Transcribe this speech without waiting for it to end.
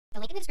The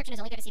link in the description is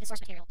only there to see the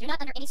source material. Do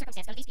not under any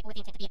circumstance go to these people with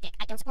the intent to be a dick.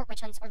 I don't support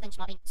witch hunts or lynch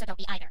mobbing, so don't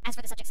be either. As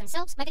for the subjects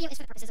themselves, my video is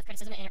for the purposes of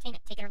criticism and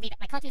entertainment. Take it or leave it.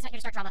 My content is not here to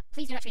start drama.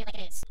 Please do not treat it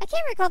like it is. I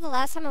can't recall the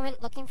last time I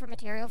went looking for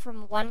material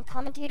from one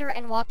commentator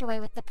and walked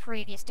away with the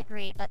previous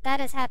degree, but that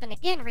has happened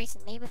again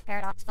recently with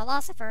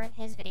Philosopher in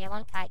his video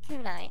on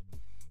Kunai.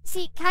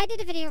 See, Kai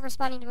did a video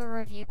responding to a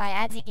review by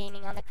Adzi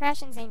Gaming on the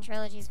Crash and Zane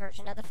Trilogy's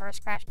version of the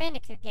first Crash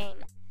Bandicoot game.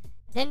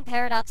 Then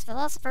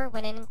Philosopher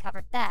went in and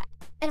covered that.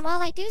 And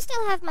while I do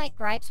still have my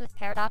gripes with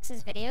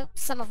Paradox's video,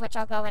 some of which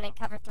I'll go in and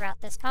cover throughout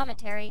this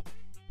commentary,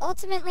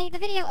 ultimately the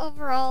video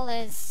overall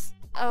is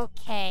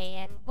okay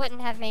and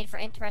wouldn't have made for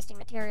interesting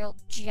material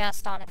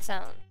just on its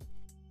own.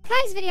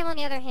 Kai's video, on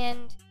the other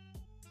hand,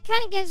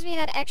 kind of gives me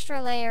that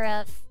extra layer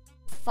of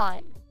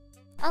fun.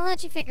 I'll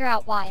let you figure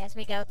out why as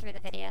we go through the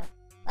video.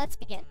 Let's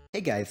begin.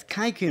 Hey guys,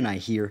 Kunai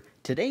here.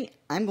 Today,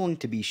 I'm going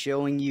to be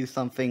showing you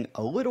something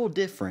a little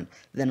different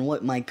than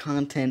what my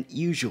content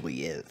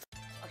usually is.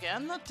 Okay,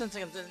 I'm not 10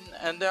 seconds in,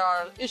 and there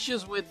are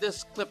issues with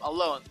this clip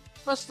alone.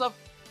 First off,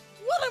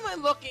 what am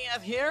I looking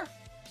at here?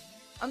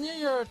 I know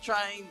you're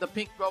trying the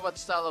pink robot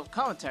style of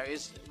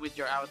commentaries with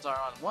your avatar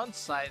on one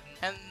side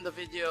and the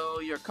video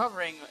you're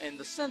covering in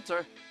the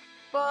center,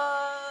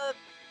 but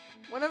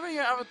whenever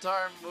your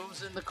avatar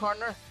moves in the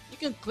corner, you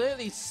can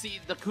clearly see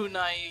the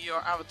kunai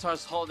your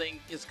avatar's holding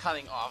is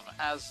cutting off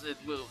as it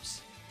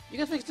moves. You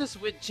can fix this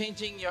with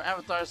changing your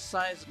avatar's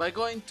size by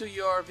going to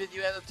your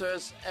video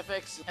editor's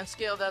FX and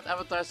scale that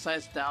avatar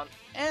size down,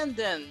 and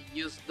then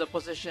use the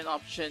position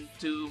option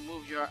to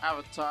move your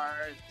avatar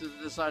to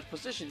the desired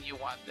position you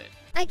want it.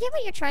 I get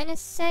what you're trying to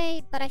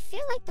say, but I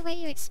feel like the way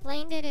you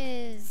explained it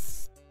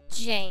is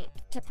jank,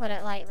 to put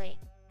it lightly.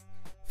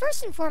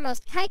 First and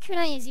foremost,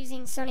 Kunai is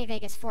using Sony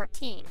Vegas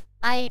 14.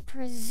 I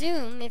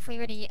presume if we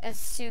were to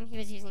assume he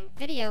was using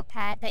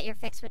VideoPad that your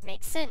fix would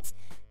make sense,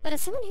 but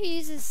as someone who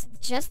uses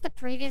just the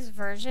previous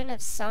version of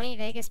Sony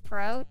Vegas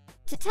Pro,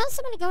 to tell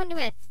someone to go into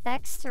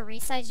effects to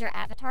resize your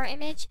avatar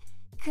image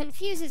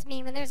confuses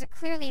me when there's a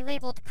clearly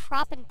labeled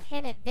crop and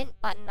pan event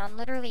button on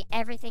literally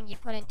everything you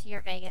put into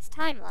your Vegas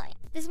timeline.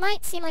 This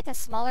might seem like a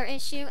smaller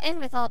issue, and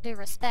with all due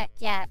respect,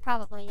 yeah, it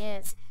probably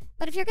is.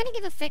 But if you're going to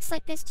give a fix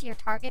like this to your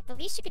target, the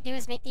least you could do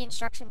is make the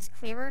instructions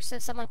clearer so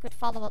someone could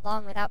follow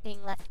along without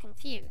being left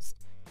confused.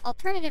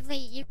 Alternatively,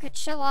 you could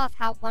show off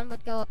how one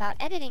would go about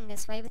editing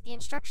this way with the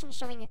instructions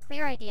showing a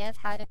clear idea of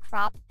how to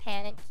crop,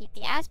 pan, and keep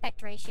the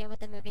aspect ratio with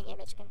the moving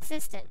image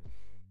consistent.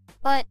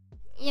 But,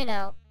 you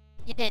know,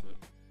 you didn't.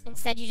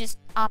 Instead, you just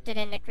opted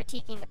into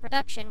critiquing the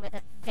production with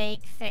a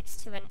vague fix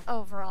to an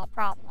overall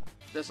problem.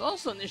 There's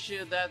also an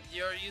issue that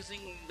you're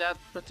using that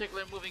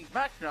particular moving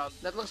background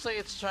that looks like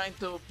it's trying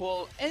to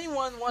pull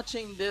anyone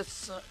watching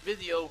this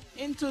video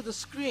into the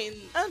screen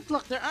and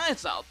pluck their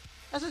eyes out.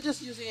 I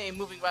suggest using a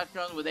moving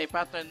background with a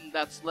pattern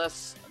that's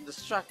less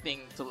distracting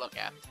to look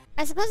at.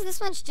 I suppose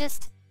this one's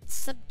just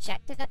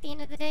subjective at the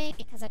end of the day,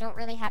 because I don't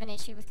really have an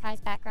issue with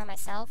Kai's background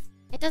myself.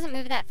 It doesn't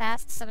move that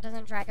fast, so it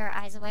doesn't drag our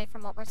eyes away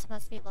from what we're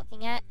supposed to be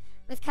looking at.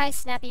 With Kai's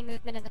snappy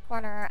movement in the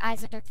corner, our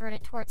eyes are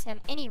diverted towards him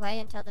anyway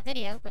until the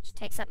video, which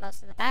takes up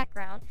most of the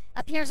background,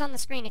 appears on the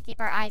screen to keep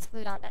our eyes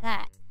glued onto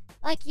that.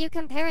 Like, you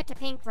compare it to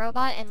Pink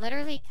Robot, and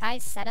literally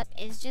Kai's setup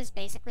is just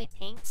basically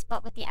Pink's,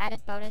 but with the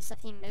added bonus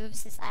of he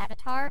moves his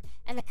avatar,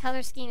 and the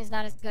color scheme is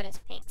not as good as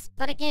Pink's.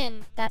 But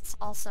again, that's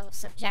also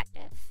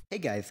subjective. Hey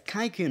guys,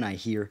 Kunai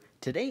here.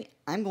 Today,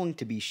 I'm going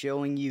to be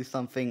showing you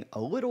something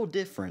a little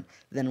different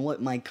than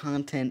what my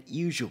content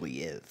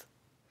usually is.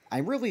 I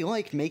really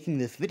liked making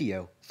this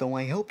video, so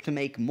I hope to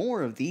make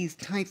more of these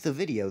types of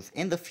videos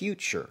in the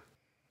future.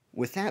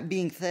 With that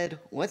being said,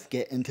 let's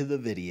get into the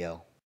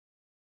video.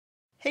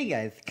 Hey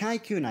guys,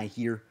 Kunai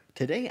here.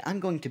 Today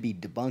I'm going to be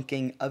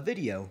debunking a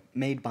video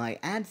made by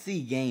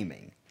Adzi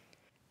Gaming.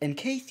 In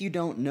case you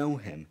don't know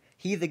him,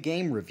 he's a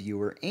game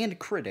reviewer and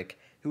critic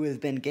who has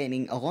been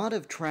gaining a lot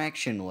of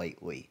traction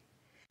lately.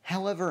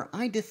 However,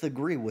 I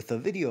disagree with a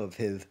video of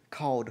his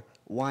called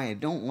Why I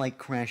Don't Like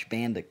Crash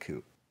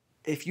Bandicoot.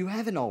 If you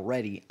haven't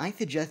already, I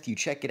suggest you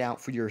check it out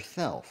for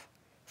yourself.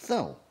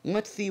 So,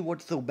 let's see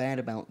what's so bad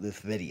about this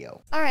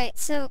video. Alright,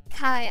 so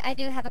Kai, I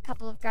do have a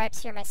couple of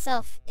gripes here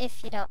myself,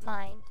 if you don't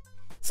mind.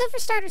 So for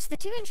starters, the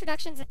two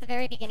introductions at the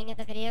very beginning of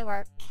the video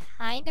are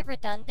kind of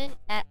redundant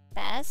at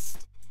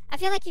best. I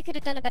feel like you could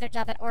have done a better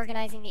job at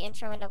organizing the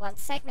intro into one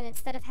segment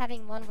instead of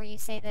having one where you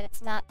say that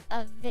it's not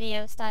a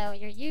video style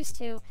you're used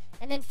to,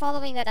 and then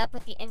following that up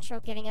with the intro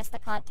giving us the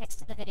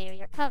context of the video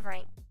you're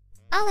covering.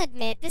 I'll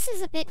admit, this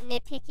is a bit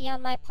nitpicky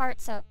on my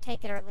part, so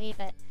take it or leave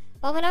it.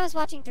 But when I was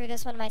watching through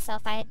this one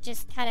myself, I had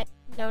just kind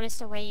of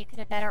noticed a way you could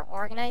have better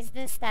organized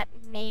this that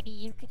maybe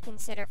you could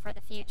consider for the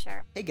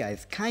future. Hey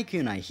guys,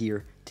 Kunai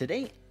here.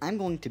 Today, I'm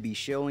going to be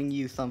showing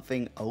you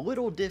something a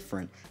little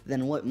different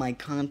than what my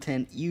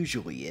content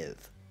usually is.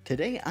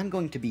 Today, I'm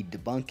going to be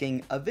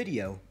debunking a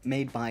video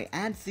made by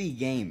Adzi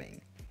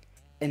Gaming.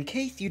 In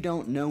case you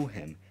don't know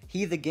him,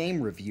 he's a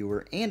game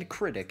reviewer and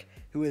critic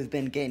who has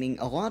been gaining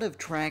a lot of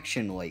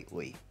traction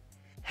lately.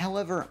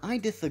 However, I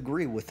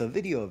disagree with a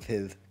video of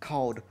his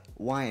called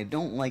Why I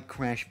Don't Like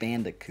Crash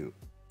Bandicoot.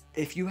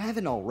 If you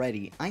haven't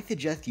already, I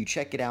suggest you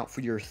check it out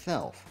for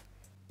yourself.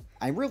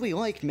 I really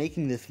liked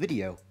making this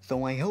video,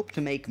 so I hope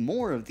to make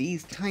more of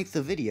these types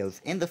of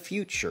videos in the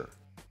future.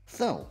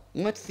 So,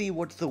 let's see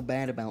what's so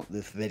bad about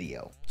this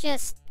video.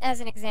 Just as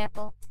an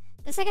example.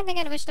 The second thing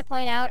I'd wish to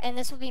point out, and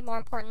this will be more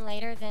important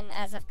later than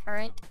as of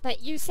current, but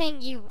you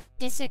saying you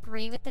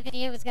disagree with the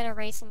video is going to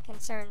raise some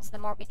concerns the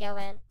more we go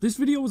in. This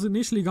video was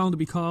initially going to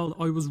be called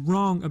I Was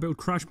Wrong About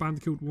Crash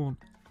Bandicoot 1.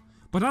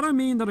 By that I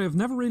mean that I have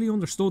never really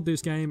understood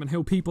this game and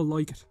how people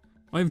like it.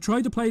 I have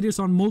tried to play this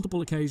on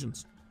multiple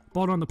occasions,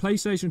 both on the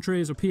PlayStation 3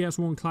 as a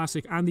PS1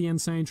 Classic and the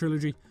Insane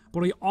Trilogy,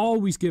 but I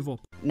always give up.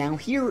 Now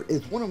here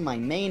is one of my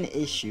main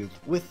issues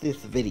with this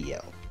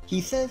video.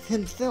 He says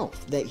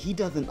himself that he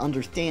doesn't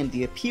understand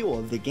the appeal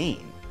of the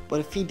game, but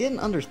if he didn't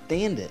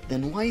understand it,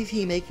 then why is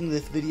he making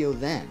this video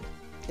then?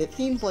 It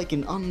seems like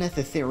an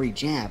unnecessary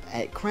jab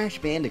at Crash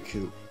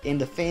Bandicoot and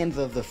the fans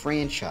of the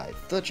franchise,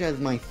 such as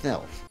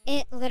myself.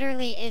 It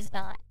literally is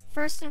not.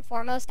 First and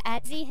foremost,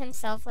 Adzi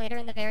himself later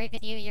in the very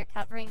video you're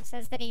covering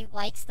says that he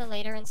likes the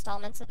later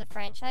installments of the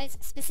franchise,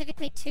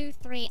 specifically 2,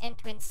 3, and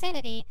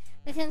Twinsanity,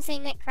 with him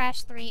saying that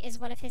Crash 3 is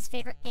one of his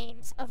favorite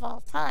games of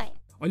all time.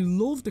 I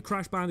love the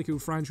Crash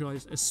Bandicoot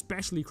franchise,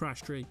 especially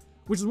Crash 3,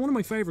 which is one of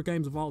my favourite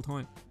games of all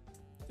time.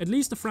 At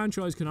least the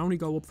franchise can only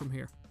go up from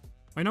here.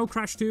 I know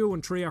Crash 2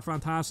 and 3 are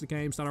fantastic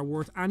games that are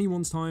worth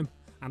anyone's time,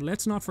 and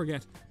let's not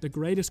forget the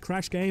greatest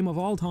Crash game of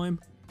all time,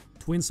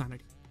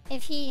 Twinsanity.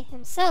 If he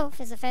himself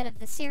is a fan of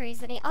the series,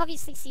 then he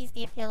obviously sees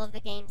the appeal of the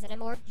games in a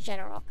more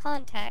general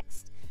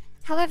context.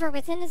 However,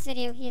 within this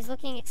video, he is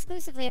looking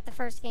exclusively at the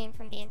first game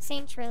from the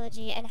Insane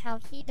Trilogy and how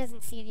he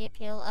doesn't see the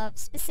appeal of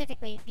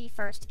specifically the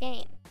first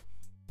game.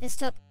 This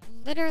took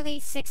literally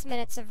 6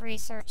 minutes of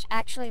research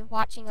actually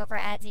watching over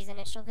Adzi's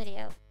initial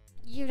video.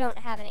 You don't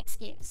have an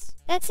excuse.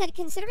 That said,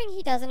 considering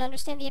he doesn't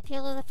understand the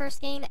appeal of the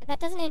first game, that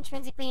doesn't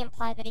intrinsically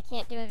imply that he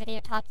can't do a video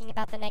talking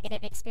about the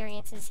negative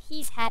experiences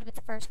he's had with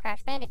the first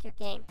Crash Bandicoot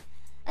game.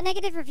 A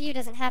negative review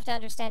doesn't have to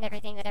understand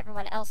everything that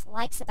everyone else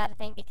likes about a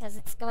thing because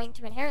it's going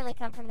to inherently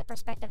come from the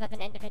perspective of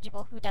an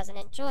individual who doesn't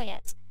enjoy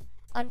it.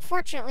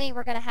 Unfortunately,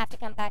 we're going to have to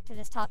come back to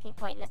this talking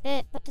point in a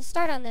bit, but to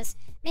start on this,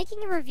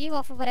 making a review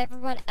off of what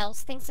everyone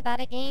else thinks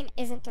about a game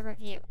isn't a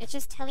review. It's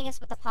just telling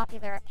us what the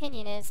popular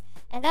opinion is,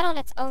 and that on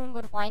its own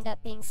would wind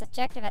up being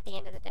subjective at the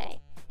end of the day.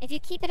 If you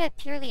keep it at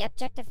purely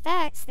objective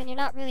facts, then you're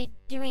not really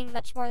doing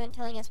much more than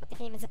telling us what the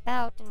game is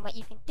about and what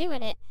you can do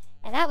in it,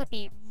 and that would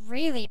be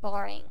really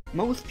boring.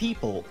 Most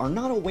people are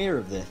not aware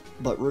of this,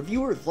 but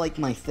reviewers like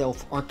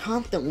myself are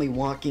constantly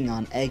walking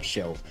on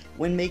eggshells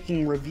when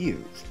making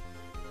reviews.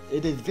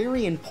 It is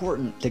very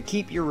important to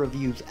keep your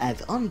reviews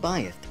as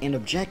unbiased and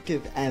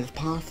objective as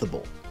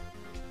possible.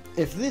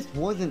 If this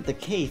wasn't the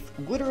case,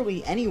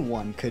 literally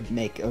anyone could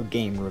make a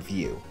game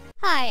review.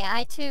 Hi,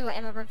 I too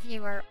am a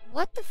reviewer.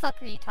 What the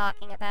fuck are you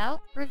talking about?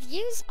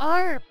 Reviews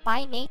are,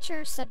 by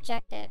nature,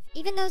 subjective.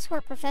 Even those who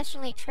are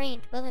professionally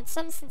trained will in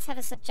some sense have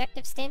a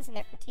subjective stance in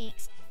their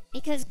critiques,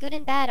 because good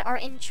and bad are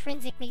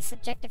intrinsically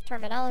subjective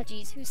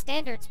terminologies whose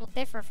standards will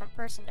differ from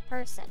person to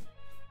person.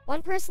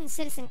 One person's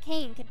Citizen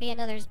Kane could be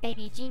another's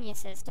Baby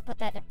Geniuses, to put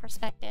that in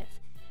perspective.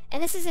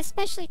 And this is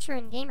especially true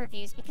in game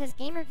reviews, because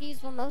game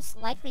reviews will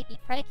most likely be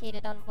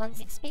predicated on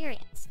one's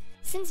experience.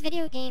 Since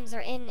video games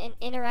are in an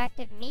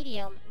interactive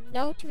medium,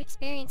 no two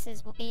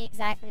experiences will be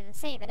exactly the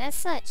same, and as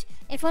such,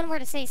 if one were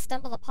to say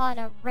stumble upon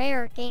a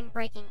rare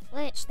game-breaking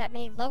glitch, that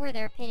may lower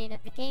their opinion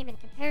of the game in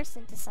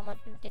comparison to someone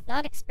who did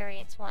not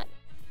experience one.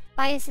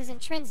 Bias is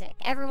intrinsic,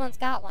 everyone's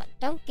got one.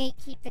 Don't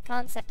gatekeep the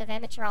concept of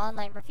amateur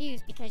online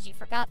reviews because you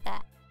forgot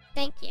that.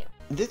 Thank you.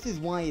 This is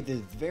why it is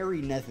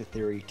very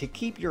necessary to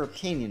keep your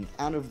opinions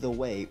out of the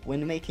way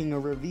when making a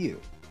review.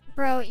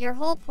 Bro, your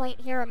whole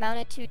point here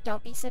amounted to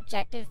don't be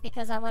subjective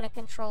because I want to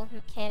control who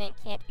can and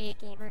can't be a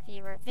game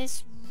reviewer.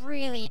 This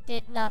really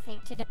did nothing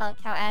to debunk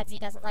how Adzi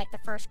doesn't like the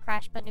first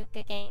Crash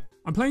Bandicoot game.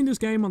 I'm playing this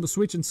game on the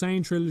Switch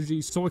Insane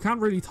Trilogy, so I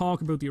can't really talk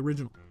about the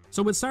original.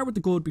 So we'll start with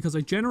the good because I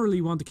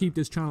generally want to keep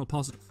this channel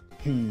positive.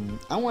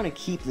 I want to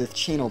keep this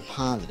channel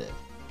positive.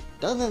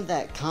 Doesn't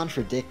that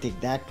contradict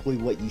exactly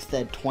what you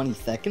said 20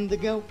 seconds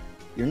ago?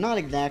 You're not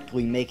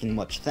exactly making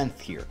much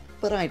sense here,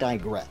 but I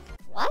digress.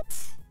 What?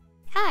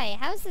 Kai,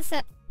 how is this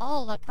at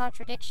all a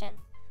contradiction?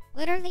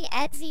 Literally,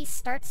 Adzi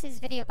starts his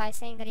video by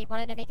saying that he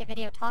wanted to make a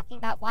video talking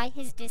about why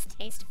his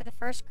distaste for the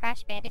first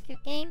Crash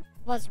Bandicoot game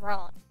was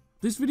wrong.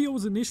 This video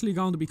was initially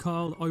going to be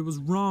called I Was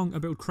Wrong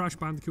About Crash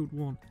Bandicoot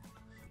 1.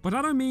 By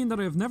that I mean that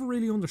I have never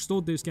really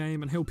understood this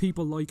game and how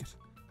people like it.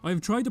 I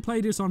have tried to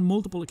play this on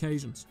multiple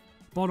occasions,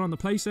 both on the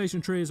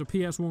PlayStation 3 as a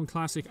PS1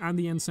 Classic and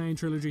the Insane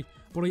Trilogy,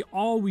 but I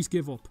always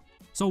give up.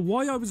 So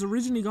why I was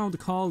originally going to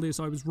call this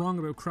I Was Wrong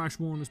About Crash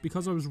 1 is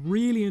because I was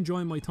really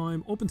enjoying my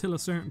time up until a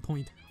certain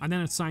point, and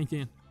then it sank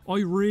in. I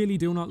really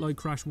do not like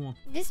Crash 1.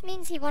 This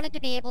means he wanted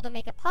to be able to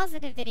make a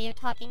positive video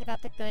talking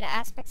about the good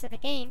aspects of the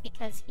game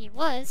because he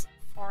was,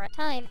 for a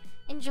time,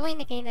 enjoying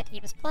the game that he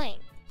was playing.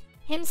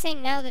 Him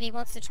saying now that he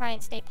wants to try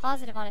and stay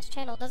positive on his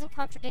channel doesn't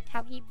contradict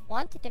how he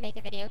wanted to make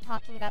a video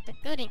talking about the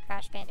good in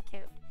Crash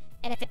Bandicoot.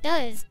 And if it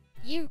does,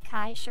 you,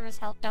 Kai, sure as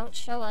hell don't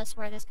show us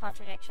where this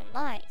contradiction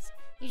lies.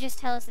 You just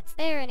tell us it's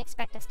there and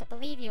expect us to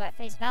believe you at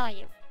face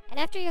value. And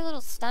after your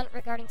little stunt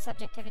regarding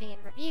subjectivity and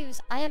reviews,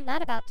 I am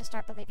not about to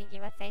start believing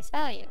you at face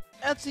value.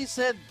 Etsy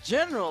said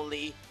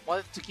generally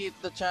wanted to keep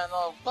the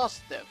channel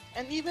positive,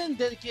 and even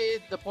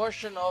dedicated the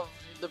portion of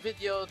the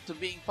video to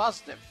being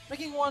positive.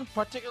 Making one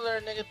particular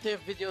negative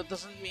video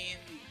doesn't mean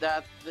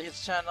that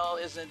his channel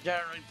isn't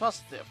generally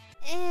positive.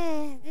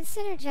 This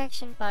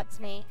interjection bugs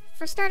me.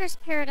 For starters,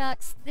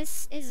 Paradox,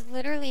 this is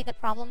literally the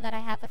problem that I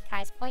have with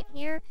Kai's point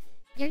here.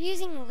 You're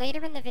using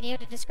later in the video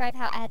to describe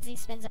how Adzi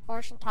spends a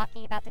portion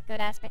talking about the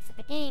good aspects of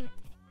the game,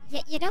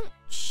 yet you don't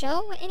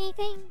show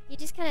anything, you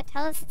just kind of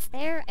tell us it's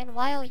there, and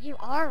while you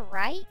are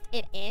right,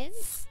 it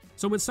is.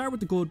 So we'll start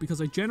with the good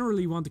because I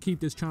generally want to keep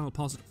this channel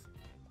positive.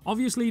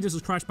 Obviously this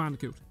is Crash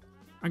Bandicoot,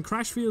 and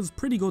Crash feels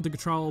pretty good to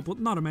control, but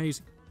not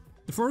amazing.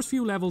 The first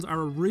few levels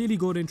are a really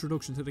good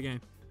introduction to the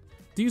game.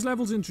 These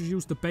levels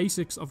introduce the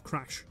basics of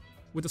Crash,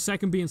 with the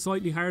second being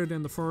slightly harder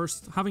than the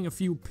first, having a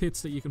few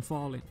pits that you can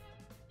fall in.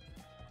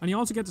 And you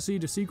also get to see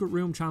the secret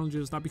room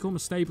challenges that become a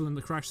staple in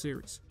the Crash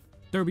series.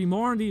 There will be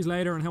more on these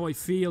later and how I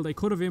feel they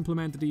could have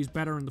implemented these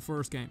better in the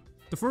first game.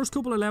 The first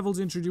couple of levels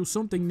introduce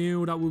something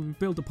new that will be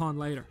built upon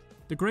later.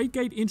 The Great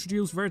Gate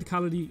introduced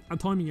verticality and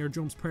timing your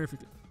jumps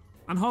perfectly.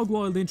 And Hog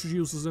Wild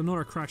introduces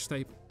another Crash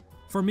staple.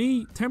 For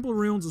me, Temple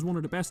Ruins is one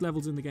of the best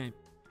levels in the game.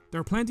 There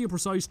are plenty of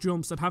precise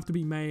jumps that have to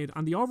be made,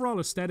 and the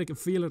overall aesthetic and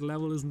feel of the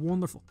level is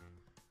wonderful.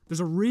 There's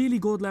a really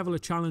good level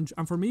of challenge,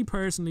 and for me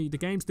personally, the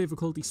game's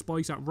difficulty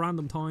spikes at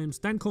random times,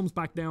 then comes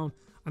back down,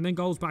 and then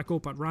goes back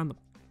up at random.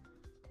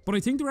 But I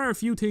think there are a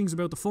few things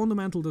about the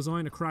fundamental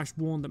design of Crash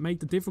 1 that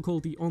make the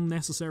difficulty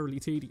unnecessarily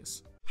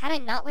tedious. Had I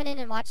not went in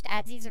and watched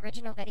Adzi's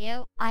original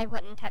video, I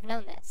wouldn't have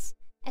known this.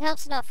 It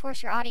helps to not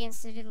force your audience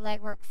to do the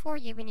legwork for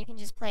you when you can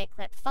just play a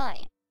clip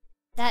fine.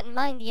 That in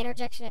mind, the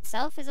interjection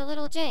itself is a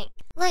little jank.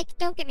 Like,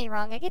 don't get me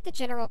wrong, I get the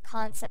general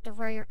concept of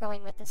where you're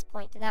going with this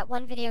point, and that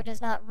one video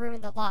does not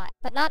ruin the lot.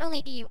 But not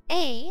only do you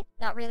A,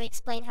 not really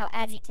explain how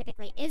Adzi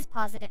typically is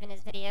positive in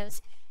his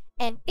videos,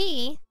 and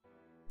B,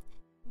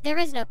 there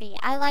is no B,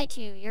 I lied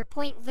to you, your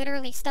point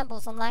literally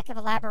stumbles on lack of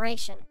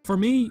elaboration. For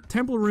me,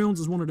 Temple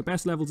Ruins is one of the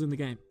best levels in the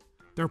game.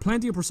 There are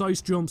plenty of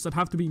precise jumps that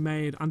have to be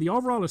made, and the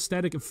overall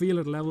aesthetic and feel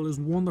of the level is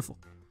wonderful.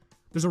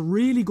 There's a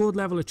really good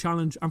level of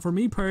challenge, and for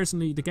me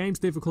personally, the game's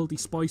difficulty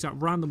spikes at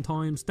random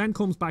times, then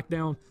comes back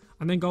down,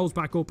 and then goes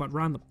back up at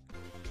random.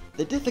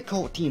 The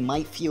difficulty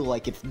might feel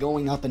like it's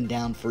going up and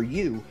down for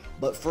you,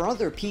 but for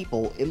other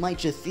people, it might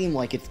just seem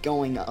like it's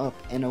going up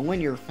in a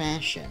linear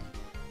fashion.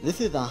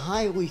 This is a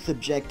highly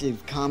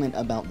subjective comment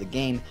about the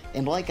game,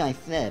 and like I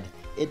said,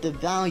 it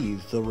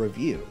devalues the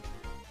review.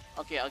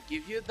 Okay, I'll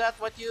give you that.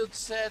 What you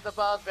said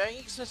about varying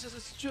experiences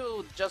is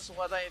true, just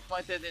what I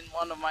pointed in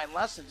one of my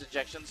last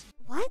interjections.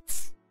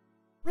 What?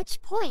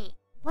 Which point?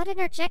 What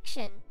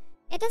interjection?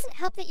 It doesn't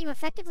help that you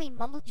effectively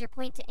mumbled your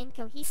point to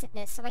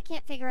incohesiveness, so I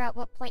can't figure out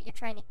what point you're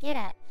trying to get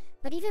at.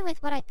 But even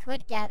with what I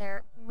could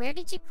gather, where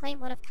did you claim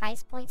one of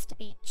Kai's points to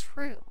be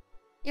true?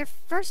 Your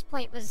first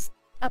point was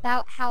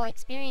about how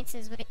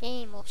experiences with a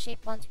game will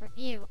shape one's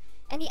review,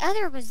 and the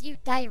other was you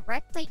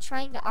directly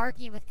trying to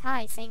argue with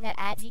Kai, saying that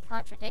Adzi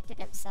contradicted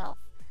himself.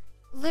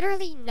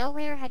 Literally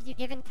nowhere have you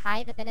given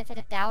Kai the benefit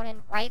of doubt,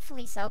 and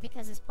rightfully so,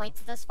 because his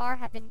points thus far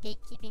have been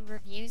gatekeeping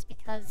reviews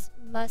because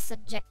most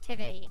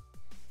subjectivity.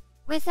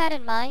 With that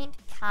in mind,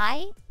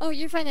 Kai? Oh,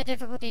 you find the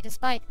difficulty to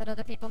spike, but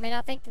other people may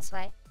not think this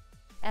way.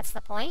 That's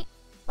the point?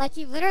 Like,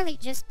 you literally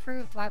just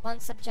proved why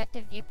one's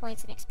subjective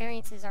viewpoints and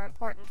experiences are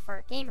important for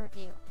a game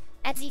review.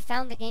 Adzi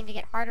found the game to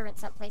get harder in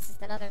some places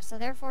than others, so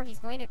therefore he's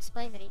going to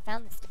explain that he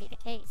found this to be the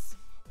case.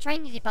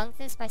 Trying to debunk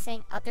this by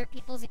saying other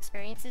people's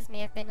experiences may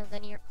have been a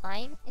linear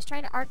climb is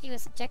trying to argue a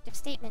subjective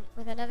statement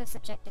with another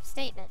subjective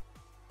statement.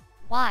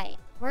 Why?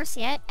 Worse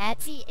yet,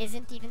 Adzi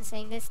isn't even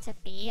saying this to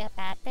be a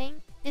bad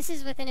thing. This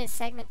is within his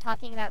segment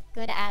talking about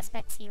good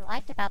aspects he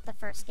liked about the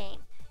first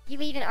game. You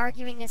even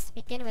arguing this to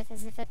begin with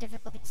as if a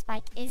difficulty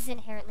spike is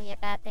inherently a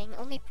bad thing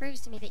only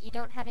proves to me that you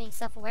don't have any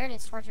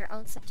self-awareness towards your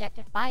own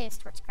subjective bias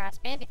towards Crash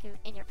Bandicoot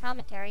in your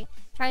commentary,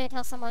 trying to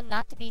tell someone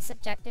not to be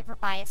subjective or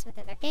biased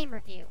within their game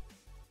review.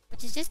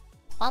 Which is just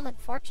plumb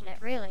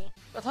unfortunate, really.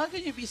 But how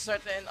can you be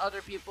certain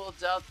other people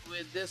dealt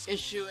with this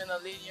issue in a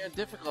linear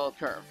difficult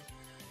curve?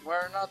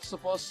 We're not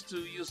supposed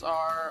to use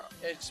our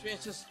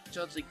experiences to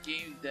judge a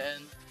game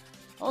then.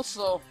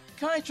 Also,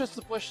 Kunai tries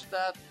to push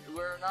that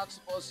we're not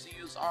supposed to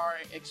use our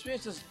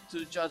experiences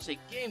to judge a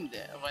game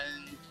then,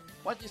 when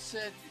what you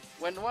said,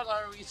 what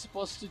are we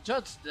supposed to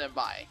judge them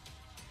by?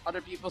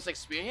 Other people's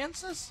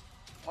experiences?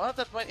 Well, at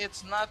that point,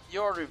 it's not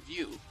your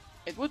review.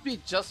 It would be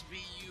just be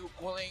you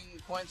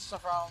pulling points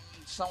from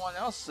someone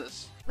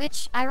else's.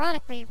 Which,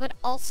 ironically, would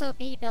also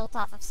be built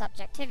off of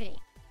subjectivity.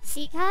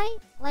 See, Kai?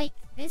 Like,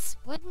 this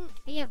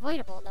wouldn't be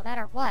avoidable no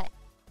matter what.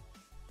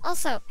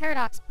 Also,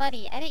 Paradox,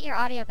 buddy, edit your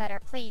audio better,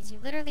 please. You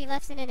literally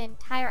left in an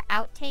entire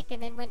outtake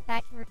and then went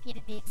back and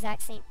repeated the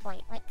exact same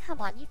point. Like,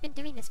 come on, you've been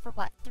doing this for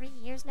what, 3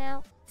 years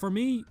now? For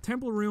me,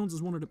 Temple Ruins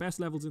is one of the best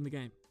levels in the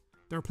game.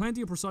 There are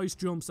plenty of precise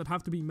jumps that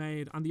have to be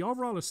made, and the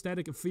overall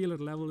aesthetic and feel of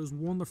the level is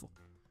wonderful.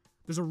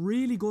 There's a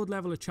really good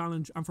level of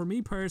challenge, and for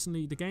me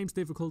personally, the game's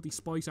difficulty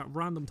spikes at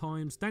random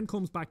times, then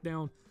comes back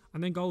down,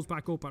 and then goes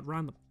back up at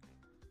random.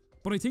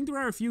 But I think there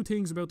are a few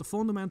things about the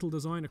fundamental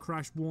design of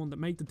Crash 1 that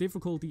make the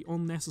difficulty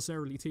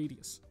unnecessarily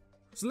tedious.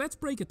 So let's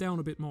break it down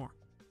a bit more.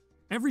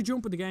 Every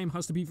jump in the game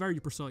has to be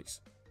very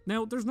precise.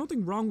 Now, there's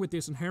nothing wrong with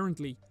this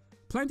inherently.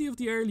 Plenty of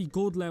the early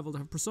good levels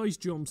have precise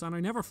jumps, and I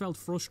never felt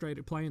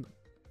frustrated playing them.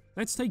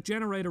 Let's take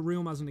Generator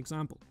Room as an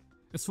example.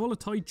 It's full of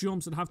tight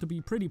jumps that have to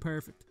be pretty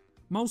perfect.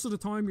 Most of the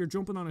time you're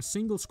jumping on a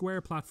single square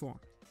platform.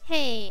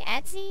 Hey,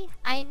 Adzi,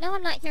 I know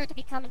I'm not here to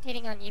be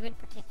commentating on you in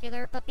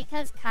particular, but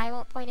because Kai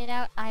won't point it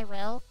out, I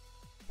will.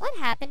 What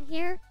happened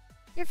here?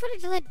 Your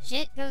footage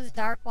legit goes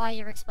dark while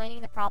you're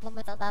explaining the problem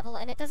with a level,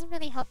 and it doesn't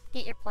really help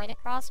get your point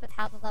across with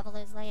how the level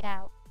is laid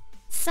out.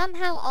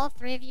 Somehow all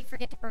three of you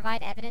forget to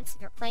provide evidence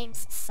of your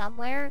claims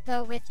somewhere,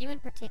 though with you in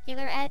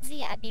particular,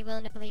 Adzi, I'd be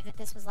willing to believe that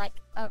this was like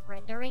a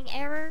rendering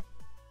error.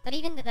 But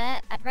even to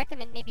that, I'd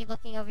recommend maybe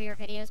looking over your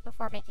videos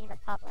before making them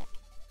public.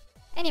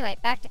 Anyway,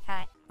 back to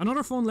Kai.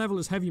 Another fun level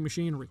is Heavy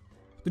Machinery.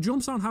 The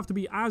jumps don't have to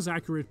be as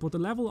accurate, but the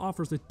level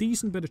offers a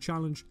decent bit of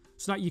challenge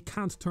so that you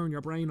can't turn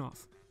your brain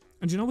off.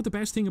 And you know what the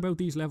best thing about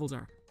these levels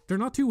are? They're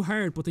not too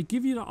hard, but they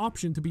give you the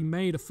option to be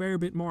made a fair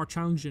bit more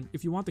challenging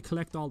if you want to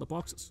collect all the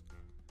boxes.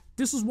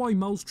 This is why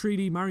most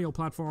 3D Mario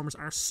platformers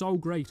are so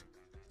great.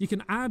 You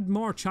can add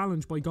more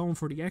challenge by going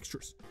for the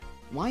extras.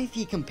 Why is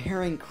he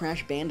comparing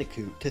Crash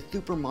Bandicoot to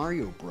Super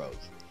Mario Bros?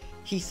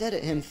 He said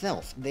it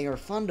himself, they are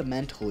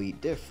fundamentally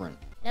different.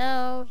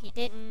 No, he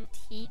didn't.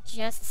 He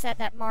just said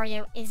that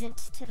Mario isn't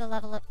to the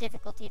level of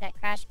difficulty that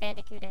Crash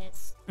Bandicoot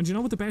is. And you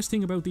know what the best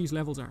thing about these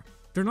levels are?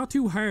 They're not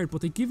too hard,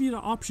 but they give you the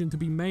option to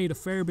be made a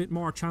fair bit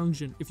more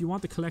challenging if you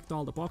want to collect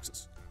all the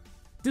boxes.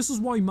 This is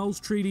why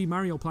most 3D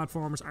Mario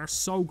platformers are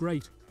so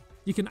great.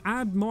 You can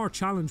add more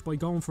challenge by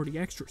going for the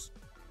extras.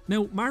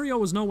 Now,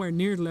 Mario is nowhere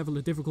near the level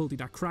of difficulty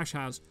that Crash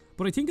has,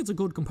 but I think it's a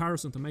good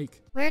comparison to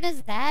make. Where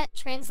does that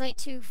translate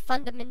to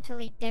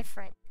fundamentally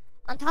different?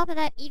 On top of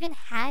that, even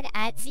had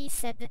Adzi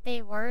said that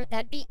they were,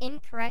 that'd be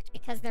incorrect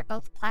because they're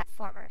both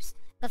platformers.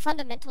 The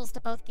fundamentals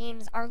to both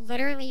games are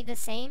literally the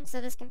same,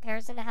 so this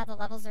comparison to how the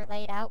levels are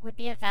laid out would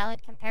be a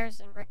valid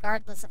comparison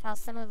regardless of how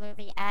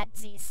similarly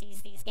Adzi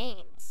sees these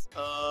games.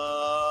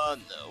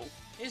 No.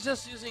 He's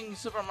just using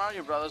Super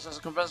Mario Bros. As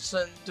a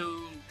comparison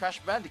to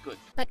Crash Bandicoot.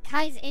 But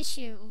Kai's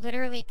issue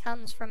literally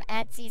comes from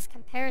Adzi's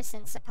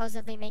comparison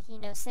supposedly making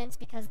no sense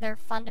because they're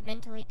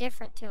fundamentally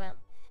different to him.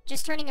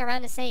 Just turning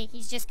around to say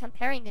he's just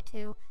comparing the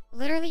two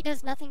literally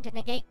does nothing to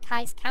negate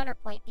Kai's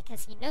counterpoint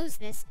because he knows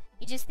this,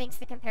 he just thinks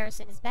the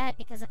comparison is bad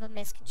because of a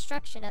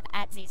misconstruction of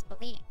Adzi's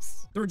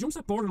beliefs. There are jumps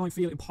that borderline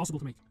feel impossible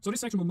to make, so this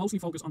section will mostly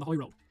focus on the high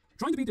road.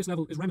 Trying to beat this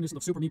level is reminiscent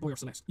of Super Meat Boy or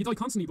Celeste. You die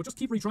constantly, but just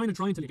keep retrying and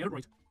trying until you get it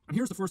right. And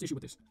here's the first issue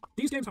with this.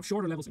 These games have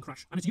shorter levels than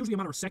Crash, and it's usually a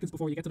matter of seconds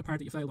before you get to the part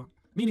that you failed on.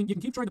 Meaning, you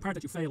can keep trying the part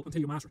that you fail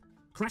until you master it.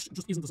 Crash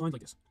just isn't designed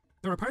like this.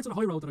 There are parts of the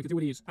high road that I could do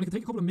with ease, and it can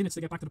take a couple of minutes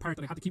to get back to the part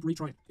that I had to keep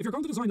retrying. If you're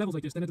going to design levels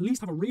like this, then at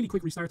least have a really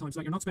quick restart time so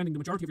that you're not spending the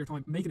majority of your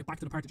time making it back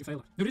to the part that you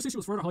failed at. Now this issue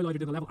was further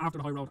highlighted in the level after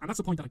the high road, and that's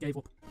the point that I gave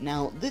up.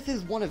 Now, this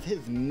is one of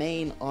his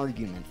main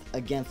arguments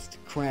against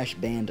Crash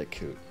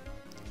Bandicoot.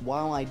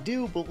 While I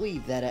do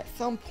believe that at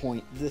some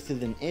point this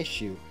is an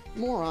issue,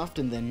 more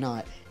often than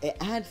not, it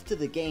adds to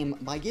the game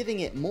by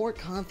giving it more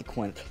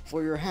consequence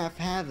for your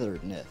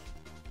haphazardness.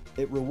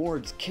 It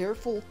rewards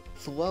careful,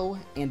 slow,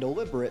 and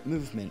deliberate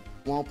movement,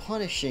 while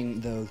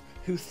punishing those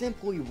who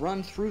simply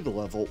run through the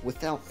level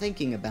without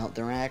thinking about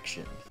their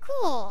actions.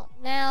 Cool.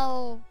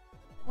 Now,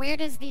 where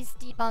does this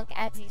debunk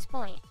Adzi's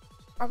point?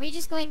 Are we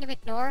just going to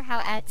ignore how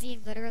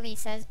Adzi literally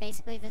says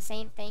basically the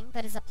same thing,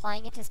 but is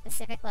applying it to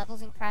specific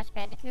levels in Crash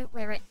Bandicoot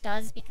where it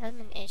does become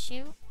an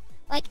issue?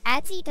 Like,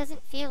 Adzi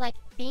doesn't feel like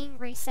being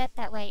reset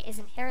that way is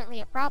inherently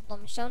a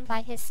problem, shown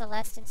by his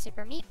Celeste and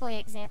Super Meat Boy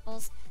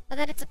examples, but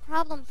that it's a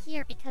problem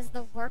here because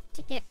the work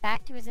to get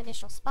back to his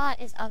initial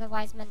spot is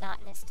otherwise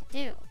monotonous to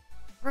do.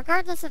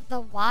 Regardless of the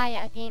why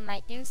a game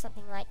might do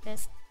something like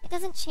this, it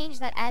doesn't change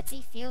that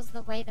Adzi feels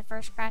the way the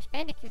first Crash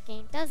Bandicoot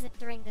game does it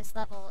during this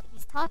level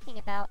he's talking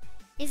about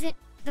isn't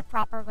the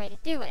proper way to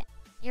do it.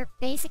 You're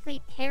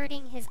basically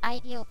parroting his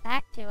ideal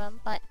back to him,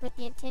 but with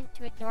the intent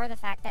to ignore the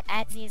fact that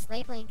Adzi is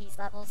labeling these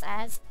levels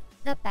as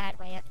the bad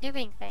way of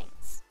doing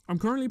things. I'm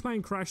currently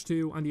playing Crash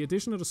 2, and the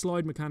addition of the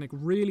slide mechanic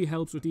really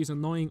helps with these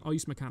annoying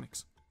ice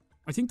mechanics.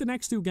 I think the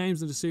next two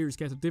games in the series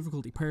get the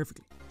difficulty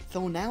perfectly.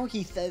 So now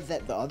he says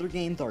that the other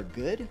games are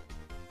good?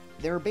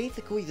 They're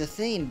basically the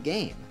same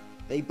game.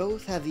 They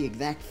both have the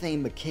exact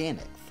same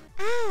mechanics.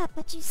 Ah,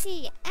 but you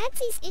see,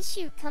 Adzi's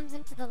issue comes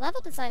into the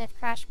level design of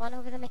Crash 1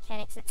 over the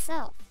mechanics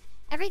itself.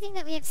 Everything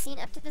that we have seen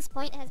up to this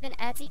point has been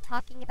Adzi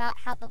talking about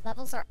how the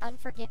levels are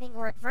unforgiving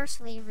or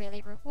adversely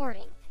really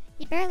rewarding.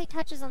 He barely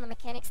touches on the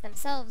mechanics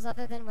themselves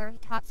other than where he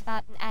talks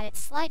about an added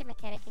slide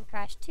mechanic in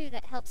Crash 2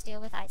 that helps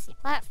deal with icy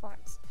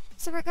platforms.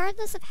 So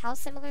regardless of how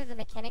similar the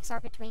mechanics are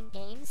between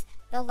games,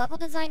 the level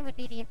design would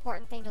be the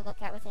important thing to look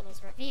at within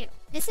his review.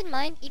 This in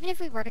mind, even if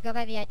we were to go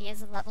by the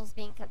ideas of levels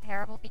being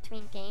comparable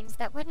between games,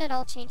 that wouldn't at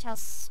all change how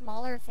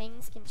smaller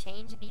things can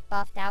change and be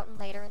buffed out in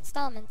later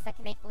installments that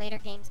can make later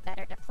games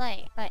better to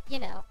play. But, you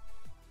know,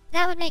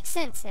 that would make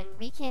sense, and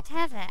we can't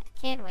have that,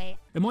 can we?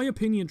 In my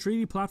opinion,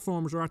 3D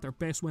platformers are at their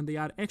best when they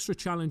add extra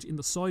challenge in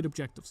the side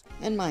objectives.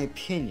 In my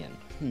opinion,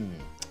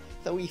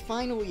 So we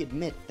finally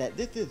admit that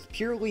this is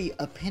purely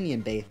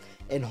opinion-based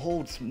and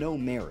holds no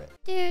merit.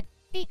 Dude,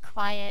 be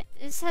quiet.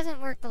 This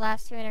hasn't worked the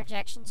last 2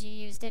 interjections you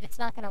used it. It's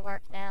not gonna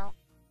work now.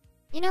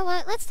 You know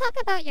what? Let's talk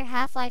about your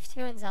Half-Life 2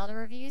 and Zelda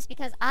reviews,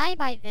 because I,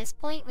 by this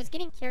point, was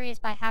getting curious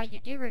by how you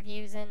do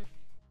reviews, and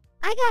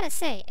I gotta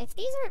say, if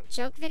these aren't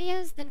joke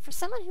videos, then for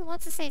someone who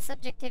wants to say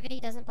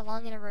subjectivity doesn't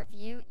belong in a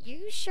review,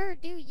 you sure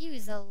do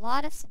use a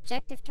lot of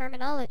subjective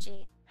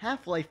terminology.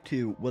 Half-Life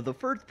 2 was a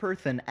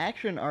first-person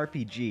action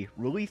RPG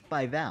released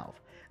by Valve.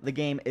 The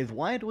game is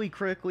widely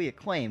critically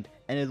acclaimed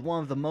and is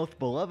one of the most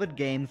beloved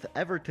games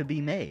ever to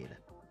be made.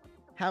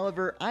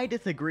 However, I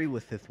disagree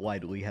with this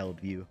widely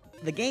held view.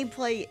 The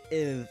gameplay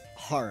is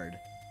hard.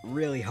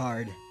 Really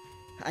hard.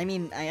 I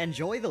mean, I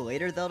enjoy the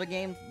later Zelda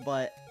games,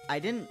 but I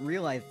didn't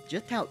realize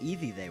just how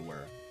easy they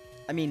were.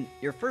 I mean,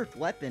 your first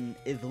weapon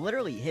is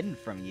literally hidden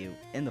from you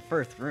in the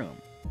first room.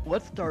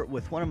 Let's start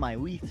with one of my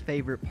least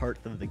favorite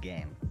parts of the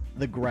game.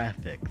 The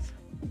graphics.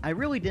 I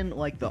really didn't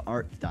like the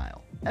art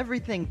style.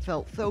 Everything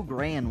felt so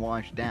gray and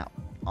washed out.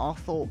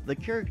 Also, the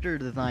character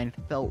design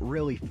felt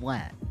really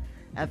flat.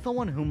 As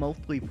someone who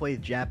mostly plays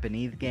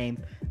Japanese games,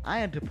 I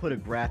had to put a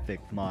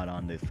graphics mod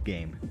on this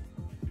game.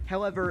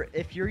 However,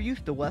 if you're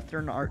used to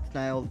Western art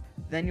styles,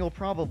 then you'll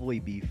probably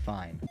be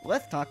fine.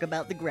 Let's talk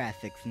about the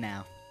graphics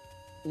now.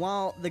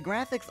 While the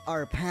graphics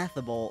are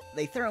passable,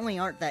 they certainly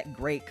aren't that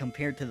great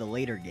compared to the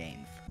later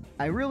games.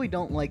 I really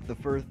don't like the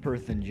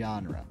first-person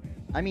genre.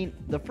 I mean,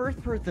 the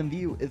first-person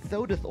view is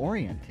so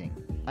disorienting.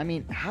 I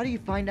mean, how do you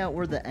find out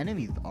where the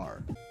enemies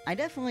are? I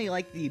definitely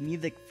like the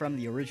music from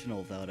the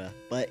original Zelda,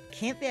 but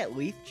can't they at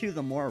least choose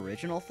a more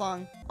original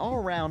song? All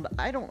around,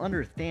 I don't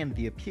understand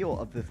the appeal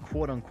of this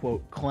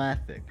quote-unquote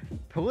classic.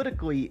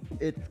 Politically,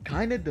 it's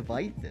kinda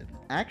divisive.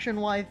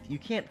 Action-wise, you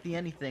can't see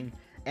anything,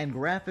 and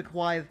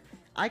graphic-wise,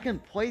 I can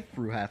play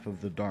through half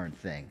of the darn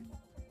thing.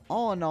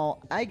 All in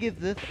all, I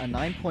give this a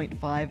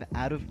 9.5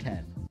 out of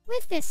 10.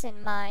 With this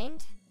in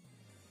mind,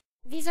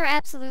 these are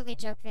absolutely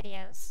joke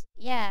videos.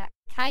 Yeah,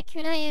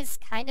 Kunai is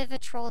kind of a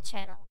troll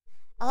channel.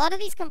 A lot of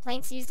these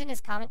complaints used in his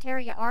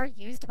commentary are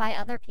used by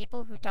other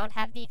people who don't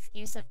have the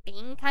excuse of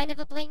being kind of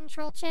a blatant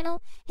troll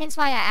channel, hence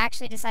why I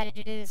actually decided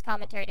to do this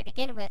commentary to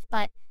begin with,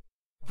 but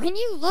when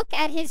you look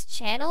at his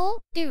channel,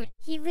 dude,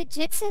 he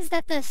legit says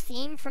that the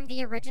theme from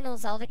the original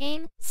Zelda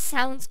game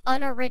sounds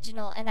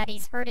unoriginal and that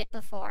he's heard it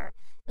before.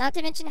 Not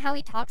to mention how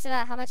he talks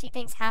about how much he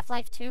thinks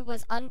Half-Life 2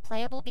 was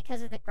unplayable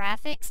because of the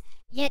graphics,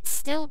 yet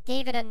still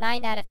gave it a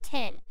 9 out of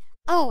 10.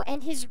 Oh,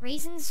 and his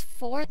reasons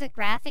for the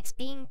graphics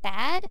being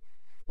bad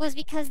was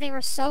because they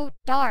were so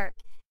dark.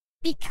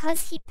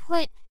 Because he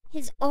put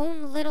his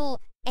own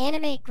little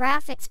anime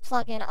graphics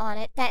plugin on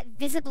it that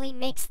visibly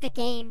makes the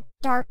game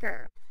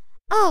darker.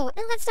 Oh,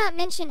 and let's not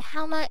mention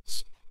how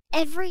much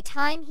every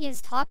time he has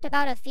talked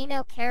about a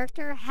female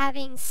character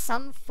having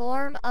some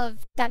form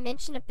of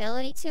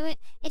dimensionability to it,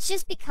 it's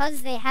just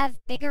because they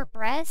have bigger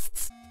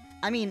breasts.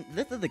 I mean,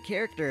 this is a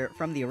character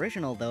from the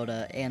original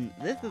Zelda, and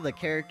this is a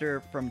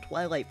character from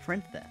Twilight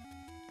Princess.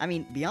 I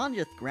mean, beyond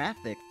just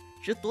graphics,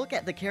 just look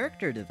at the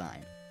character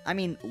design. I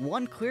mean,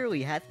 one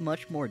clearly has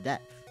much more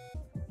depth.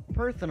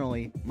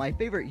 Personally, my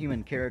favorite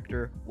human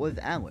character was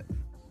Alice.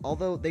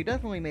 Although they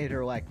definitely made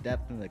her lack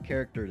depth in the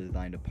character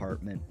design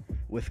department.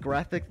 With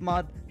graphics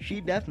mod,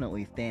 she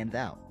definitely stands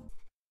out.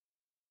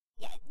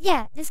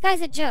 Yeah, this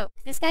guy's a joke.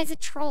 This guy's a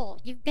troll.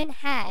 You've been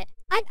had.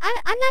 I'm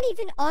not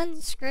even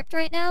on script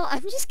right now.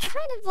 I'm just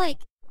kind of like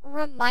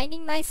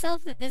reminding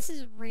myself that this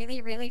is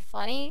really, really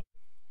funny.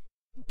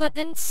 But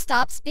then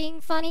stops being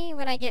funny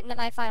when I get into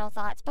my final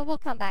thoughts. But we'll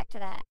come back to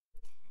that.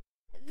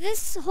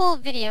 This whole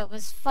video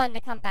was fun to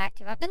come back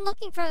to. I've been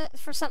looking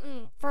for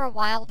something for a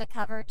while to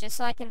cover just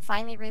so I can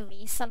finally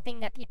release something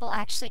that people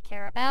actually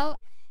care about.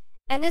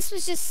 And this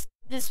was it.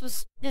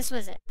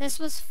 This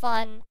was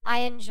fun. I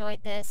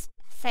enjoyed this.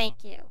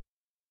 Thank you.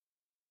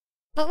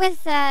 But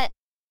with that,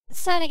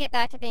 it's time to get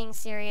back to being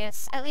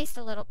serious, at least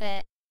a little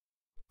bit.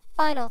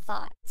 Final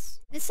thoughts.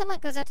 This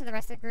somewhat goes out to the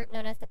rest of the group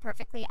known as the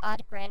Perfectly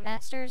Odd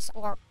Grandmasters,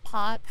 or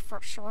POG for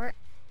short.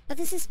 But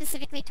this is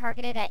specifically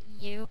targeted at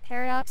you,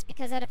 Paradox,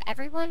 because out of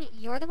everyone,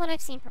 you're the one I've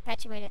seen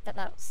perpetuate it the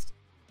most.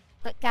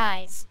 But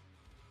guys,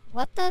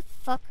 what the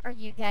fuck are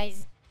you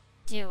guys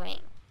doing?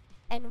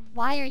 And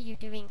why are you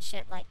doing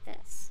shit like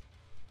this?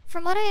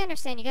 From what I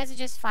understand, you guys are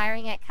just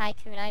firing at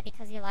Kunai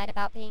because he lied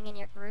about being in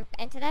your group,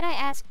 and to that I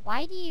ask,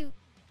 why do you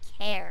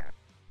care?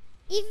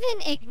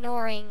 Even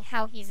ignoring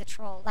how he's a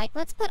troll, like,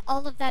 let's put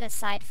all of that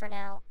aside for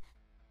now.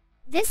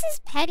 This is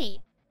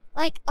petty.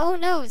 Like, oh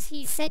no,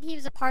 he said he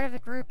was a part of a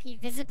group he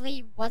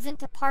visibly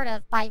wasn't a part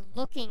of by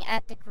looking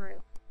at the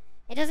group.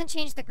 It doesn't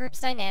change the group's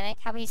dynamic,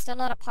 how he's still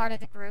not a part of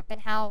the group,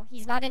 and how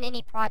he's not in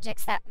any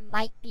projects that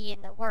might be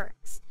in the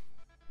works.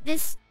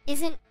 This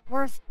isn't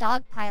worth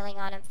dogpiling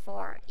on him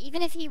for,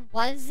 even if he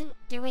wasn't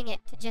doing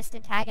it to just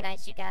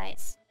antagonize you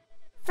guys.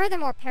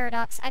 Furthermore,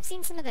 Paradox, I've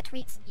seen some of the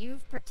tweets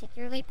you've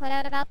particularly put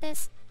out about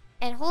this,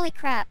 and holy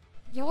crap,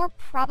 you're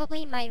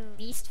probably my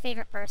least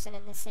favorite person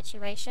in this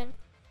situation.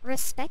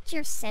 Respect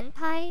your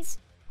senpais?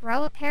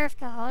 Grow a pair of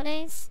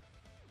cojones?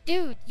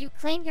 Dude, you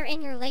claim you're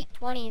in your late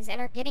 20s and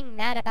are getting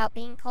mad about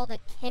being called a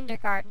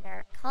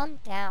kindergartner. Calm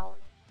down.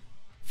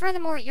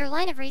 Furthermore, your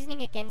line of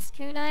reasoning against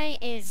Kunai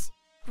is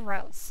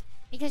gross,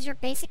 because you're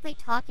basically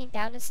talking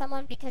down to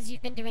someone because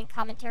you've been doing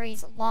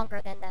commentaries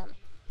longer than them,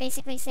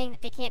 basically saying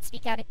that they can't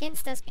speak out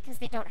against us because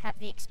they don't have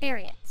the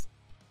experience.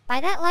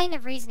 By that line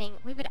of reasoning,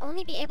 we would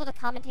only be able to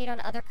commentate on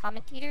other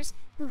commentators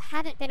who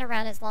haven't been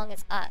around as long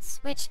as us,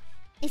 which,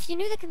 if you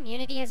knew the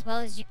community as well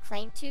as you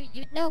claim to,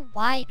 you'd know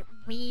why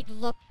we'd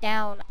look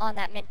down on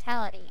that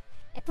mentality.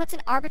 It puts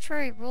an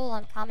arbitrary rule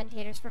on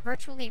commentators for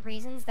virtually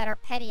reasons that are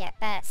petty at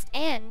best,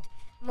 and,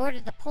 more to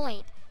the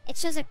point, it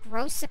shows a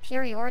gross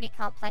superiority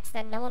complex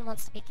that no one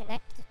wants to be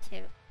connected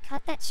to.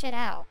 Cut that shit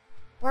out.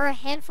 We're a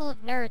handful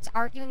of nerds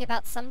arguing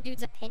about some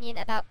dude's opinion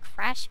about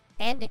Crash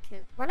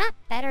Bandicoot. We're not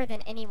better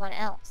than anyone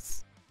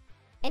else.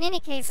 In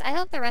any case, I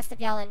hope the rest of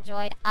y'all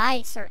enjoyed.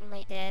 I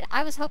certainly did.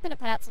 I was hoping to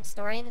put out some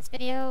story in this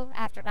video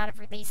after not have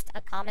released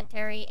a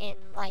commentary in,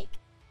 like,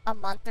 a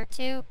month or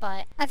two,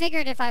 but I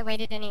figured if I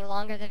waited any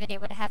longer, the video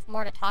would have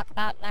more to talk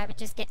about and I would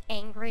just get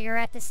angrier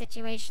at the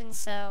situation,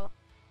 so...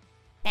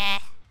 bah.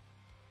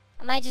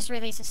 I might just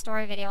release a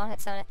story video on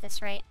its own at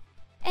this rate.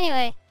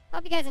 Anyway,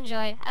 hope you guys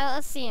enjoyed.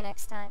 I'll see you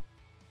next time.